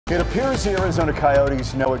It appears the Arizona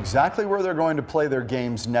Coyotes know exactly where they're going to play their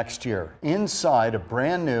games next year, inside a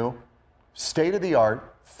brand new,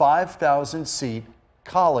 state-of-the-art, 5,000-seat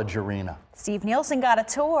college arena. Steve Nielsen got a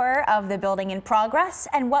tour of the building in progress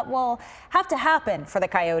and what will have to happen for the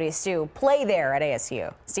Coyotes to play there at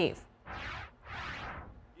ASU. Steve.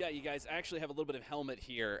 Yeah, you guys actually have a little bit of helmet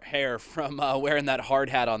hair from wearing that hard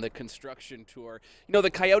hat on the construction tour. You know,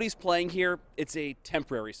 the Coyotes playing here, it's a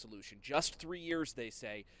temporary solution. Just 3 years, they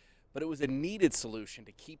say, but it was a needed solution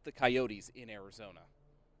to keep the Coyotes in Arizona.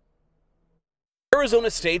 Arizona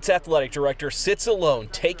State's athletic director sits alone,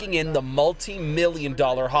 taking in the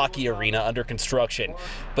multi-million-dollar hockey arena under construction.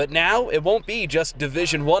 But now it won't be just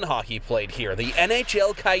Division I hockey played here. The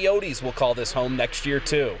NHL Coyotes will call this home next year,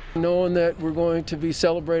 too. Knowing that we're going to be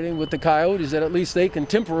celebrating with the Coyotes, that at least they can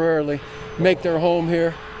temporarily make their home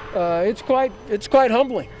here, it's quite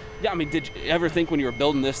humbling. Yeah, I mean, did you ever think when you were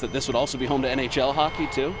building this that this would also be home to NHL hockey,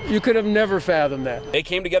 too? You could have never fathomed that. They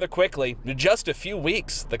came together quickly. In just a few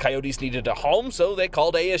weeks, the Coyotes needed a home, so they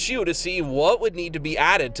called ASU to see what would need to be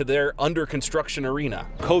added to their under-construction arena.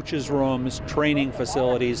 Coaches' rooms, training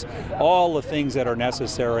facilities, all the things that are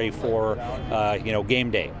necessary for,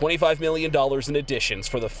 game day. $25 million in additions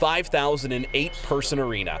for the 5,008-person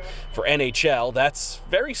arena. For NHL, that's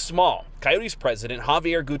very small. Coyotes president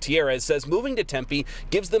Javier Gutierrez says moving to Tempe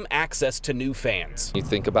gives them access to new fans. You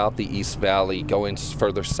think about the East Valley, going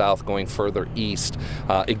further south, going further east,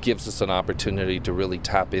 it gives us an opportunity to really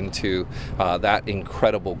tap into that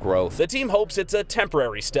incredible growth. The team hopes it's a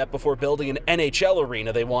temporary step before building an NHL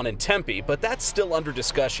arena they want in Tempe, but that's still under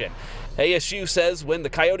discussion. ASU says when the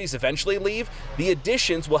Coyotes eventually leave, the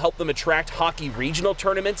additions will help them attract hockey regional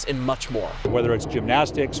tournaments and much more. Whether it's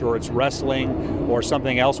gymnastics or it's wrestling or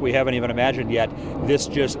something else we haven't even imagined yet, this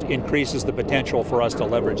just increases the potential for us to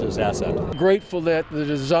leverage this asset. Grateful that the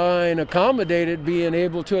design accommodated being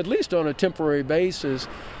able to, at least on a temporary basis,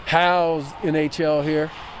 house NHL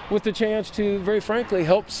here with the chance to, very frankly,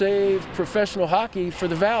 help save professional hockey for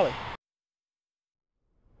the Valley.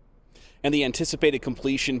 And the anticipated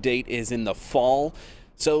completion date is in the fall.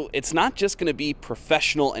 So it's not just going to be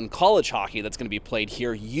professional and college hockey that's going to be played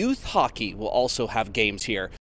here. Youth hockey will also have games here.